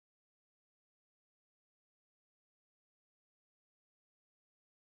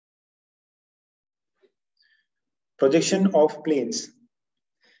Projection of planes.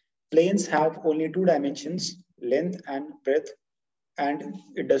 Planes have only two dimensions, length and breadth, and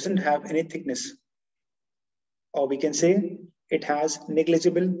it doesn't have any thickness. Or we can say it has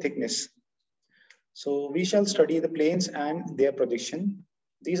negligible thickness. So we shall study the planes and their projection.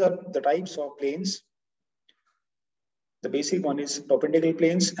 These are the types of planes. The basic one is perpendicular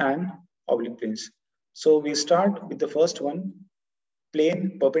planes and oblique planes. So we start with the first one,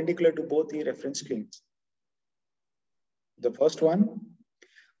 plane perpendicular to both the reference planes. The first one,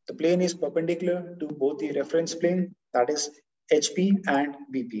 the plane is perpendicular to both the reference plane, that is HP and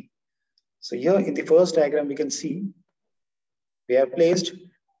BP. So here in the first diagram, we can see we have placed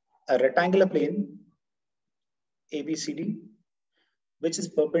a rectangular plane ABCD, which is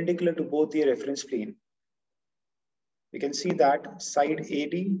perpendicular to both the reference plane. We can see that side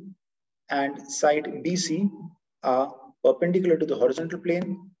AD and side BC are perpendicular to the horizontal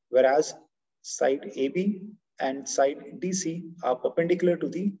plane, whereas side AB and side DC are perpendicular to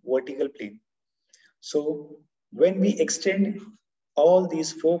the vertical plane. So when we extend all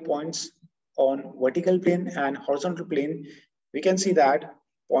these 4 points on vertical plane and horizontal plane, we can see that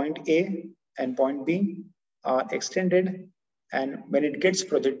point A and point B are extended, and when it gets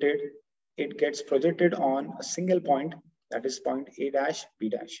projected on a single point, that is point A dash B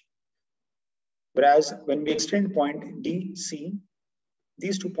dash. Whereas when we extend point D, C,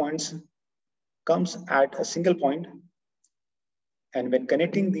 these 2 points comes at a single point, and when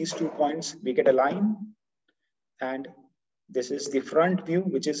connecting these 2 points, we get a line, and this is the front view,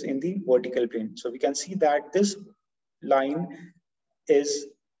 which is in the vertical plane. So we can see that this line is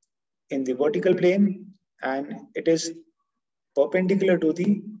in the vertical plane, and it is perpendicular to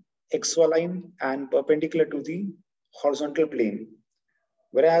the XY line and perpendicular to the horizontal plane.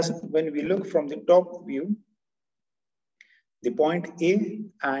 Whereas when we look from the top view, the point A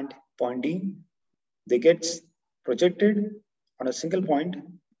and point D, they get projected on a single point,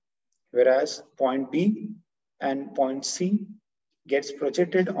 whereas point B and point C gets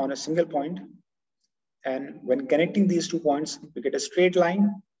projected on a single point. And when connecting these 2 points, we get a straight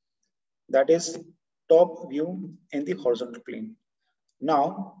line, that is top view in the horizontal plane.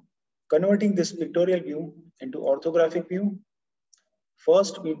 Now, converting this pictorial view into orthographic view,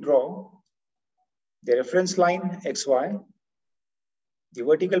 first we draw the reference line XY. The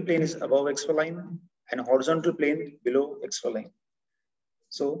vertical plane is above XY line and horizontal plane below XY line.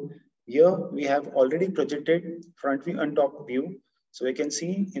 So here we have already projected front view and top view. So we can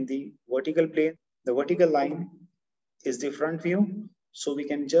see in the vertical plane, the vertical line is the front view. So we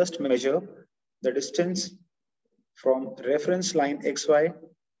can just measure the distance from reference line XY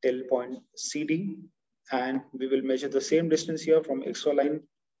till point CD, and we will measure the same distance here from XY line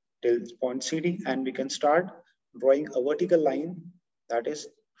till point CD, and we can start drawing a vertical line, that is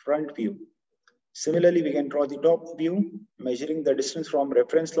front view. Similarly, we can draw the top view, measuring the distance from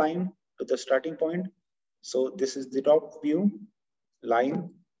reference line to the starting point. So this is the top view, line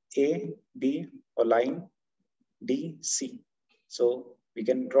A, B, or line D, C. So we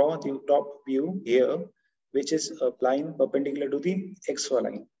can draw the top view here, which is a line perpendicular to the XY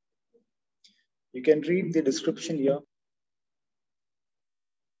line. You can read the description here.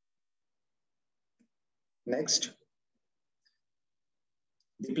 Next,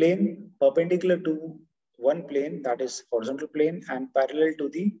 the plane perpendicular to one plane, that is horizontal plane, and parallel to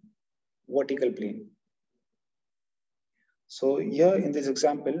the vertical plane. So here in this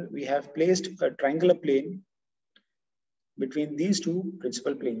example, we have placed a triangular plane between these 2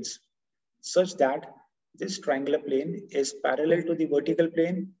 principal planes, such that this triangular plane is parallel to the vertical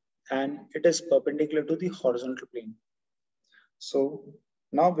plane and it is perpendicular to the horizontal plane. So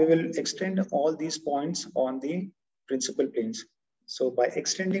now we will extend all these points on the principal planes. So by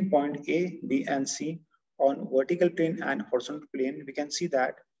extending point A, B, and C on vertical plane and horizontal plane, we can see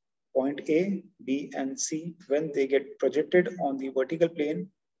that point A, B, and C, when they get projected on the vertical plane,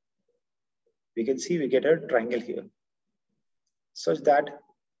 we can see we get a triangle here, such that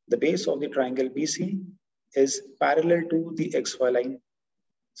the base of the triangle BC is parallel to the XY line.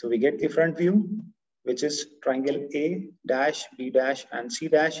 So we get the front view, which is triangle A dash, B dash, and C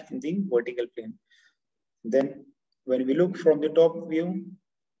dash in the vertical plane. Then when we look from the top view,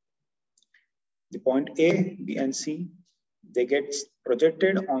 the point A, B, and C, they get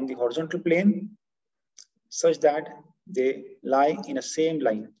projected on the horizontal plane such that they lie in a same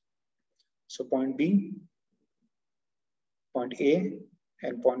line. So point B, point A,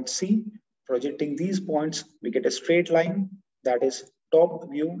 and point C, projecting these points, we get a straight line, that is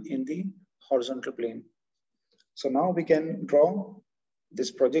top view in the horizontal plane. So now we can draw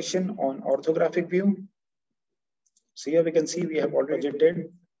this projection on orthographic view. So here we can see we have already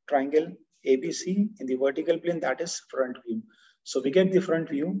projected triangle ABC in the vertical plane, that is front view. So we get the front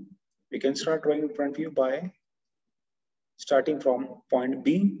view. We can start drawing front view by starting from point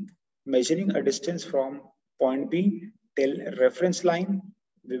B, measuring a distance from point B till reference line.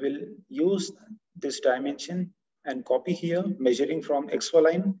 We will use this dimension and copy here, measuring from XY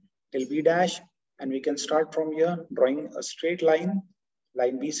line till B dash, and we can start from here drawing a straight line,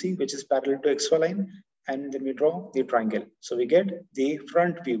 line BC, which is parallel to XY line, and then we draw the triangle. So we get the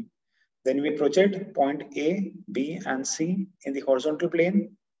front view. Then we project point A, B, and C in the horizontal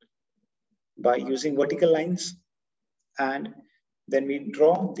plane by using vertical lines, and then we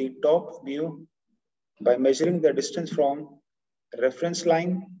draw the top view by measuring the distance from reference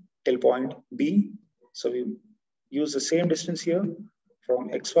line till point B. So we use the same distance here from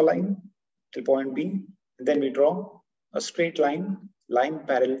XY line till point B. And then we draw a straight line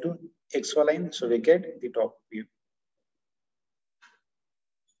parallel to XY line. So we get the top view.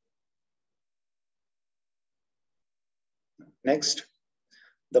 Next,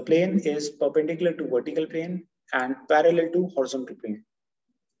 the plane is perpendicular to vertical plane and parallel to horizontal plane.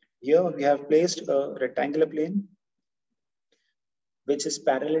 Here we have placed a rectangular plane which is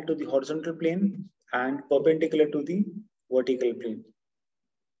parallel to the horizontal plane and perpendicular to the vertical plane.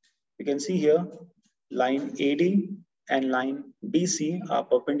 You can see here line AD and line BC are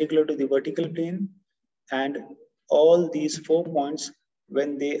perpendicular to the vertical plane, and all these 4 points,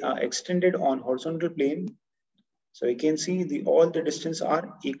 when they are extended on horizontal plane, so you can see all the distance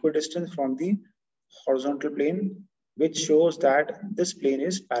are equidistant from the horizontal plane, which shows that this plane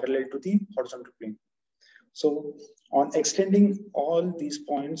is parallel to the horizontal plane. So on extending all these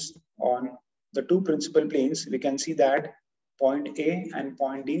points on the two principal planes, we can see that point A and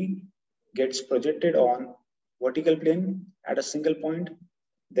point D gets projected on vertical plane at a single point.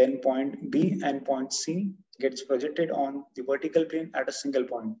 Then point B and point C gets projected on the vertical plane at a single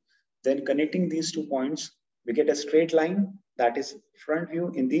point. Then connecting these 2 points, we get a straight line, that is front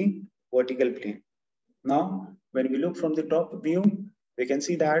view in the vertical plane. Now, when we look from the top view, we can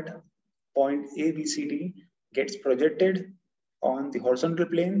see that point ABCD gets projected on the horizontal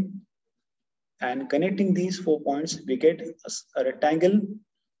plane, and connecting these 4 points, we get a rectangle,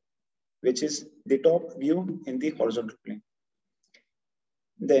 which is the top view in the horizontal plane.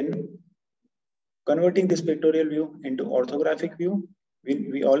 Then, converting this pictorial view into orthographic view,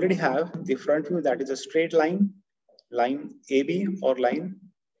 we already have the front view, that is a straight line AB or line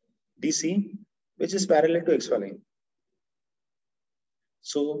DC, which is parallel to XY line.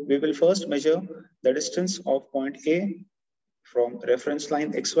 So we will first measure the distance of point A from reference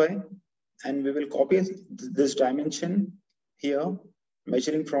line XY, and we will copy this dimension here,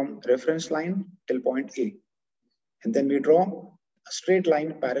 measuring from reference line till point A. And then we draw a straight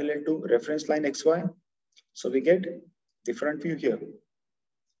line parallel to reference line XY. So we get the front view here.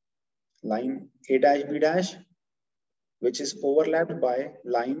 Line A dash B dash, which is overlapped by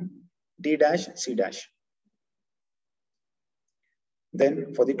line D dash C dash.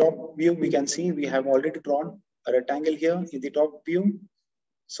 Then for the top view, we can see we have already drawn a rectangle here in the top view.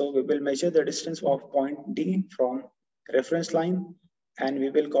 So we will measure the distance of point D from reference line, and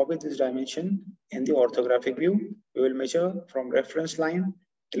we will copy this dimension in the orthographic view. We will measure from reference line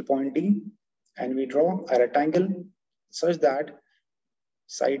till point D, and we draw a rectangle such that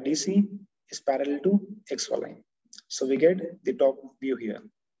side DC is parallel to XY line. So we get the top view here.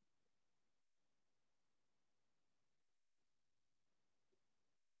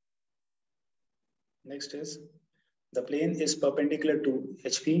 Next is the plane is perpendicular to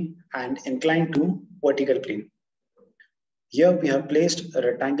HP and inclined to vertical plane. Here we have placed a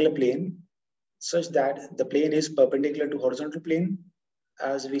rectangular plane such that the plane is perpendicular to horizontal plane.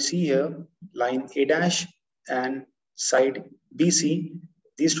 As we see here, line A dash and side BC,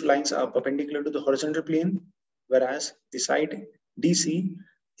 these 2 lines are perpendicular to the horizontal plane, whereas the side DC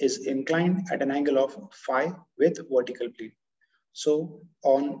is inclined at an angle of phi with vertical plane. So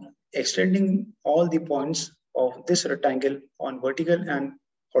on extending all the points of this rectangle on vertical and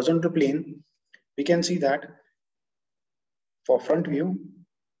horizontal plane, we can see that for front view,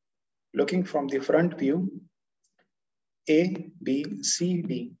 looking from the front view, A, B, C,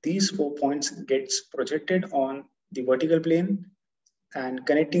 D, these 4 points gets projected on the vertical plane, and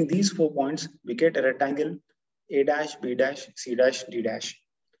connecting these 4 points, we get a rectangle A dash, B dash, C dash, D dash.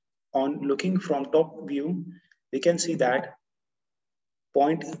 On looking from top view, we can see that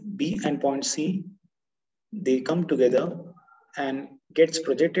point B and point C, they come together and gets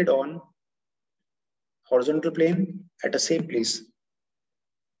projected on horizontal plane at the same place.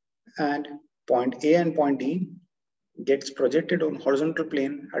 And point A and point D gets projected on horizontal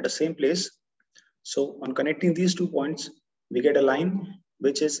plane at the same place. So on connecting these 2 points, we get a line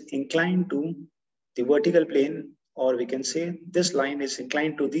which is inclined to the vertical plane, or we can say this line is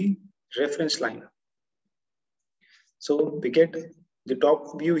inclined to the reference line. So we get the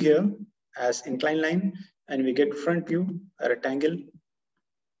top view here as inclined line, and we get front view, a rectangle.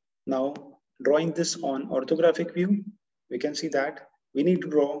 Now drawing this on orthographic view, we can see that we need to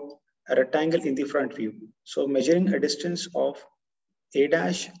draw a rectangle in the front view. So measuring a distance of A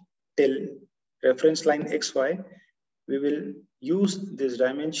dash till reference line XY, we will use this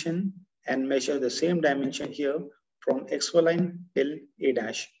dimension and measure the same dimension here from XY line till A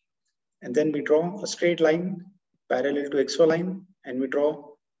dash. And then we draw a straight line parallel to XY line, and we draw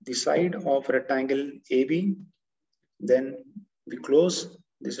the side of rectangle AB. Then we close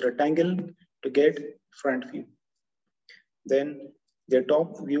this rectangle to get front view. Then the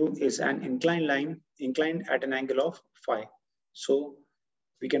top view is an inclined line, inclined at an angle of phi. So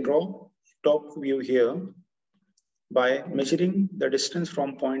we can draw top view here by measuring the distance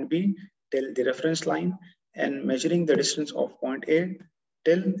from point B till the reference line and measuring the distance of point A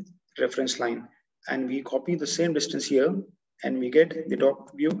till reference line. And we copy the same distance here and we get the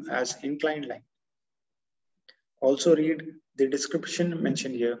top view as inclined line. Also read the description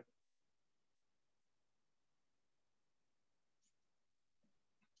mentioned here.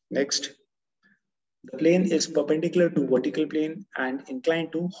 Next, the plane is perpendicular to vertical plane and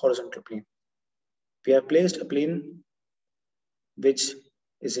inclined to horizontal plane. We have placed a plane which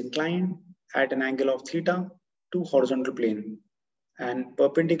is inclined at an angle of theta to horizontal plane and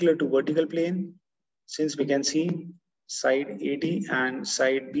perpendicular to vertical plane, since we can see side AD and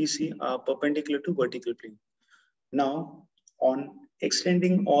side BC are perpendicular to vertical plane. Now, on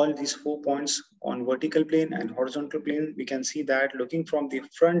extending all these 4 points on vertical plane and horizontal plane, we can see that looking from the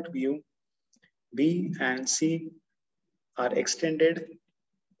front view, B and C are extended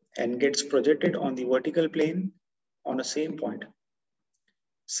and gets projected on the vertical plane on the same point.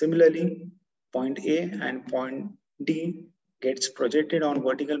 Similarly, point A and point D gets projected on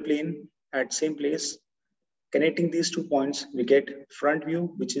vertical plane at same place. Connecting these 2 points, we get front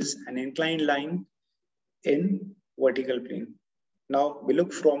view, which is an inclined line in vertical plane. Now we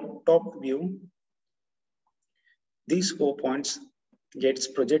look from top view. These 4 points gets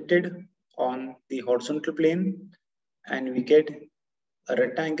projected on the horizontal plane and we get a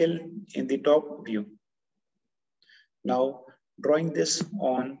rectangle in the top view. Now drawing this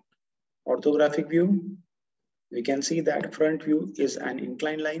on orthographic view, we can see that front view is an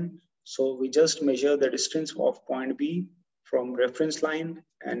inclined line. So we just measure the distance of point B from reference line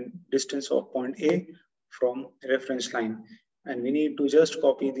and distance of point A from reference line. And we need to just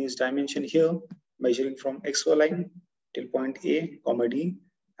copy these dimension here, measuring from XY line till point A, comma D,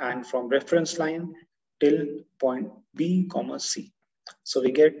 and from reference line till point B, comma C. So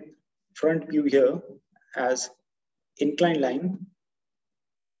we get front view here as inclined line.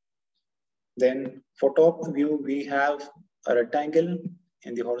 Then for top view, we have a rectangle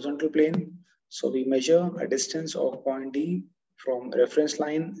in the horizontal plane. So we measure a distance of point D from reference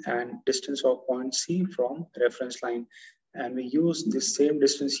line and distance of point C from reference line. And we use this same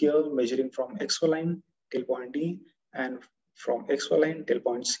distance here, measuring from XY line till point D and from XY line till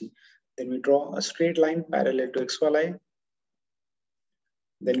point C. Then we draw a straight line parallel to XY line.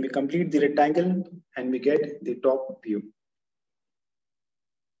 Then we complete the rectangle and we get the top view.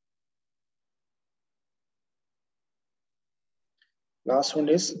 Last one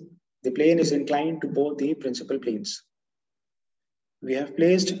is the plane is inclined to both the principal planes. We have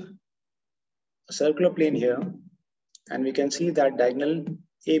placed a circular plane here and we can see that diagonal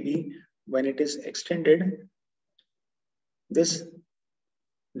AB, when it is extended, this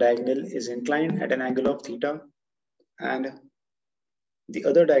diagonal is inclined at an angle of theta, and the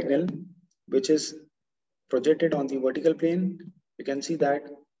other diagonal, which is projected on the vertical plane, you can see that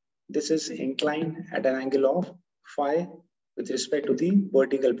this is inclined at an angle of phi with respect to the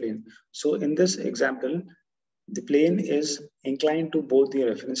vertical plane. So in this example, the plane is inclined to both the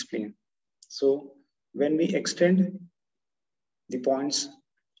reference plane. So when we extend the points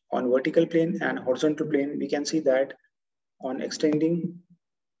on vertical plane and horizontal plane, we can see that on extending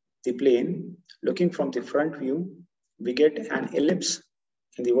the plane, looking from the front view, we get an ellipse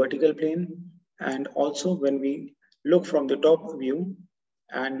in the vertical plane. And also when we look from the top view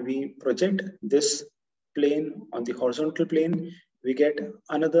and we project this plane on the horizontal plane, we get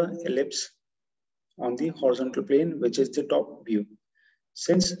another ellipse on the horizontal plane, which is the top view.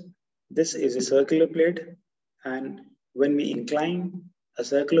 Since this is a circular plate, and when we incline a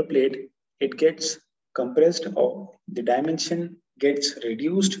circular plate, it gets compressed or the dimension gets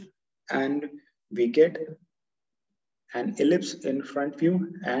reduced and we get an ellipse in front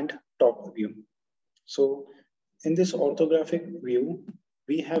view and top view. So in this orthographic view,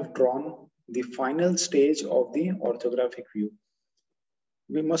 we have drawn the final stage of the orthographic view.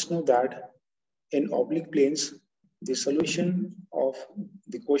 We must know that in oblique planes, the solution of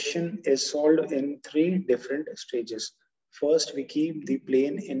the question is solved in 3 different stages. First, we keep the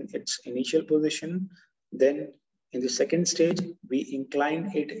plane in its initial position. Then in the second stage, we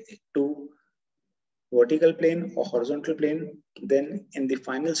incline it to vertical plane or horizontal plane. Then in the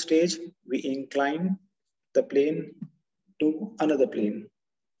final stage, we incline the plane to another plane.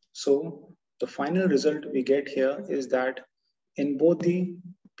 So the final result we get here is that in both the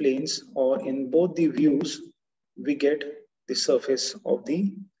planes or in both the views, we get the surface of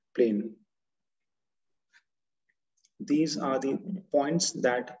the plane. These are the points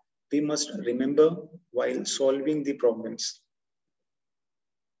that we must remember while solving the problems.